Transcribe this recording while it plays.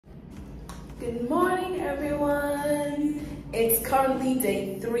Good morning, everyone. It's currently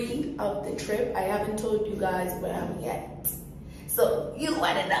day 3 of the trip. I haven't told you guys where I'm yet. So you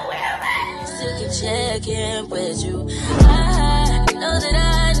want to know where I'm at? Still check in with you. I know that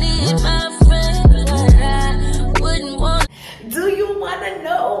I need my friend, but I wouldn't want. Do you want to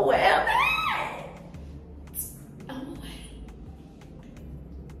know where I'm at? Oh,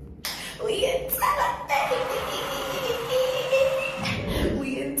 we in Tala, baby.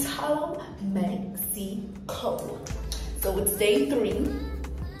 We in Tala, Mexico. So it's day 3.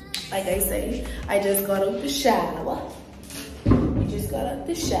 Like I say, I just got out the shower.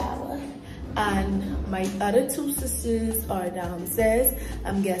 And my other 2 sisters are downstairs.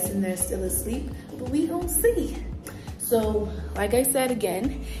 I'm guessing they're still asleep, but we gonna see. So like I said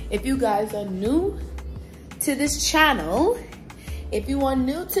again, if you guys are new to this channel,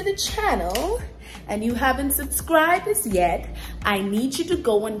 and you haven't subscribed as yet, I need you to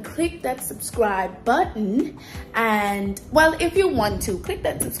go and click that subscribe button. And well, if you want to, click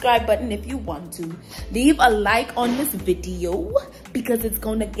that subscribe button if you want to. Leave a like on this video because it's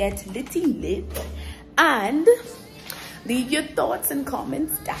gonna get litty lit. And leave your thoughts and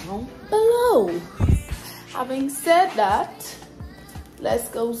comments down below. Having said that, let's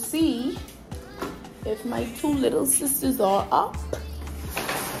go see if my 2 little sisters are up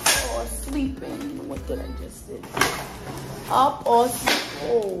or sleeping. What did I just say? Up or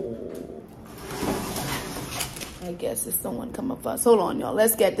oh, I guess it's someone coming first. Hold on, y'all.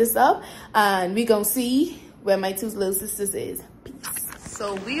 Let's get this up and we gonna see where my 2 little sisters is. Peace.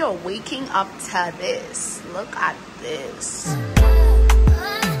 So we are waking up to this. Look at this.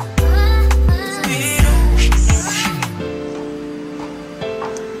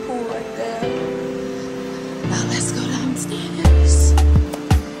 Pool right there. Now let's go downstairs.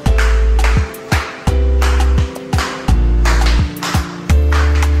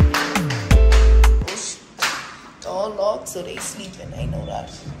 It's all locked, so they sleeping. I know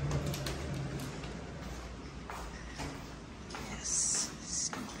that. Yes,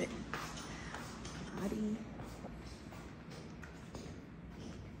 sleeping. Body.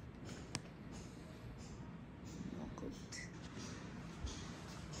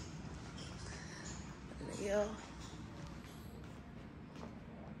 Leo.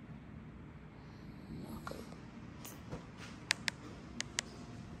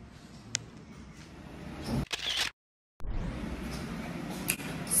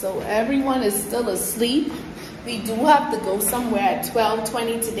 So everyone is still asleep. We do have to go somewhere at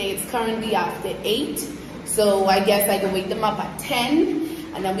 12:20 today. It's currently after 8. So I guess I can wake them up at 10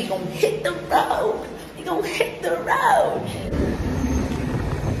 and then we gonna hit the road. We gonna hit the road.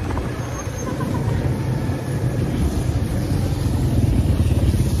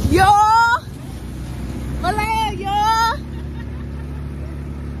 Yo! Malaya, yo!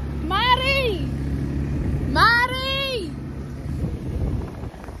 Mari! Mari!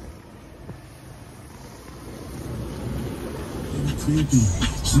 Creepy.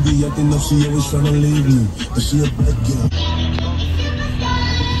 She be acting up, she always tryna leave me, but she a bad girl.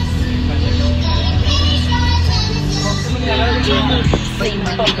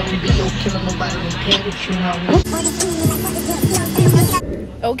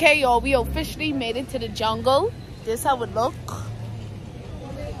 Okay, y'all, we officially made it to the jungle. This is how it look.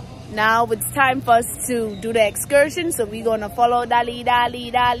 Now it's time for us to do the excursion, so we're gonna follow the leader,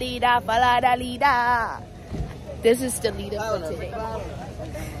 follow the leader. This is the leader for today.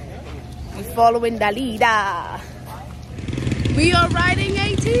 We're following the leader. We are riding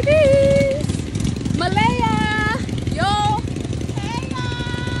ATVs. Malaya, yo. Hey,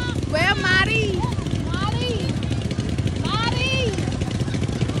 where Mari? Mari.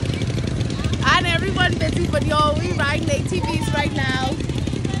 And everyone busy, but yo, we riding ATVs right now.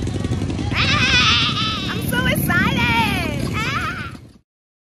 Ah, I'm so excited.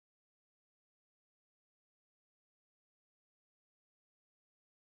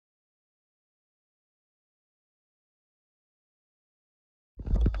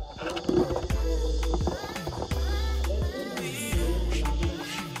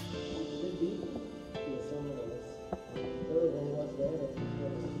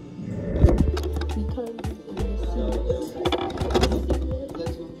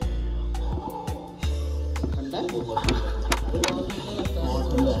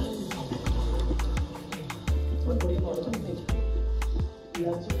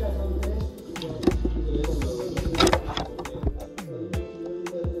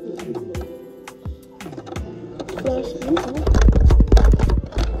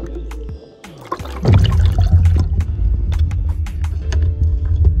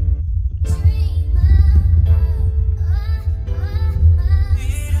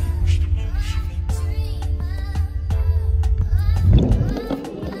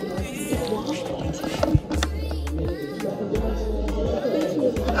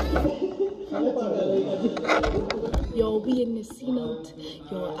 but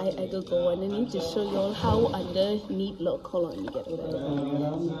yo, I could go underneath to show y'all how underneath look. Hold on, let me get it there.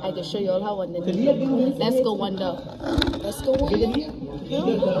 I can show y'all how underneath look. Let's go under. Let's go under. Hey,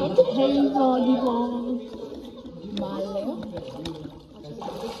 volleyball. My left.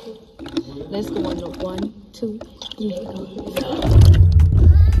 Let's go under. 1, 2, 3, go.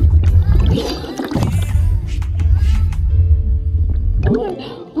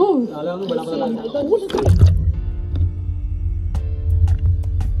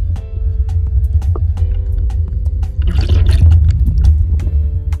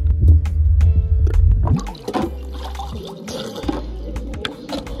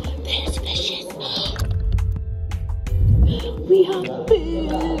 There's fishes. We have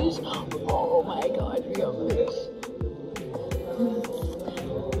fish. Oh my God, we have fish.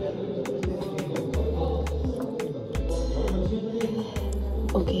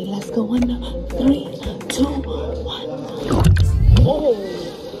 Okay, let's go on now. 3, 2, 1. Oh,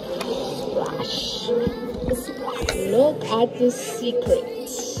 splash. Splash. Look at the secret.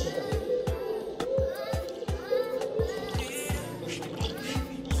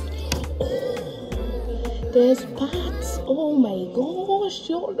 There's bats. Oh my gosh,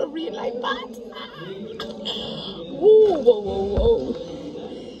 y'all don't really like bats. Whoa, whoa, whoa, whoa.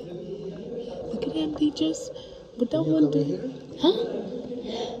 Look at them, they just, but that one did, huh?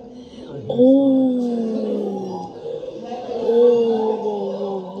 Oh,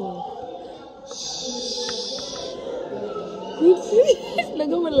 look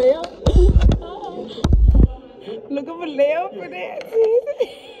at Malaya. Look at Malaya for that.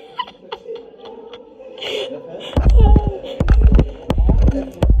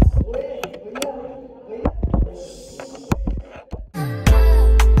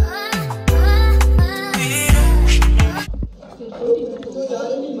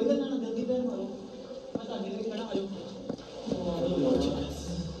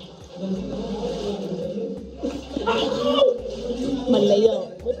 Malaya,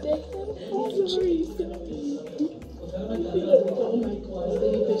 what the hell? Oh my God,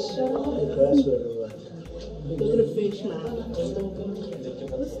 baby, shut up. Look at the fish now.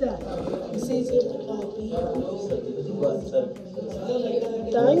 What's that? This is it.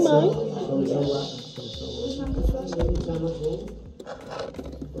 Dying mine.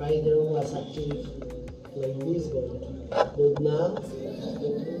 Rider was active like this one, but now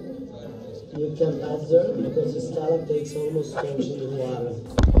you can pass there because the stalactites almost touch in the water.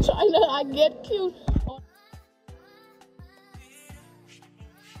 China, I get cute.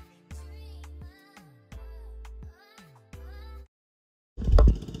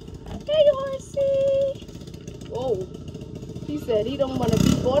 Hey, horsey. Whoa. He said he don't want to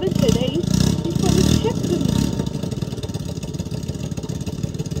be boarded today. He's going to check to me.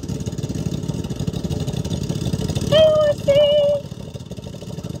 Hey, horsey.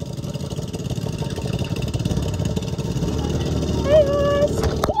 Hey, horse.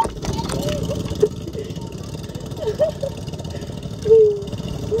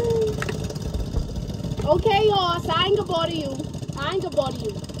 Okay, horse. I ain't gonna bother you. I ain't gonna bother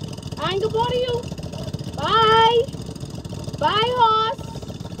you. I ain't gonna bother you. Bye. Bye, horse.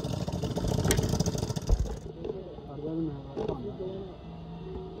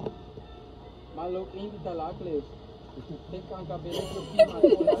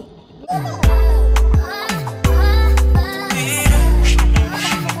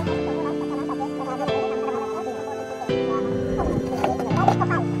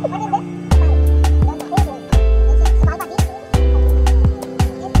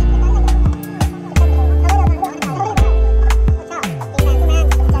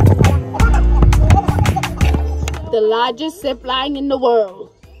 The largest zip line in the world.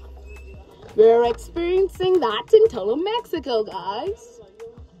 We're experiencing that in Tulum, Mexico, guys.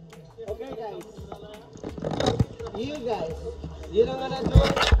 Okay, guys. You don't wanna do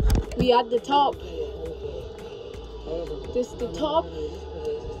it? We at the top. This is the top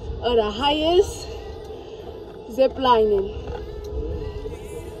of the highest zip lining.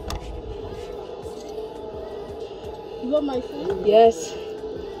 You got my phone? Yes.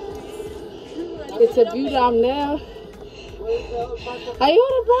 It's a view down there. Are you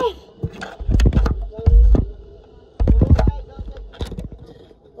out of breath?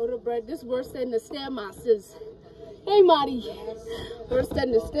 Out of breath. This is worse than the Stairmasters. Hey, Marty. Worse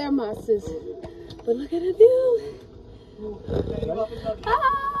than the Stairmasters. But look at the view. Ah!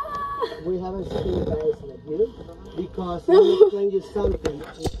 We haven't seen guys like you because let me explain you something.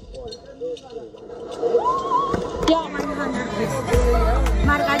 Yeah.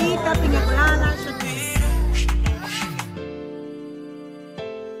 Margarita, piña colada.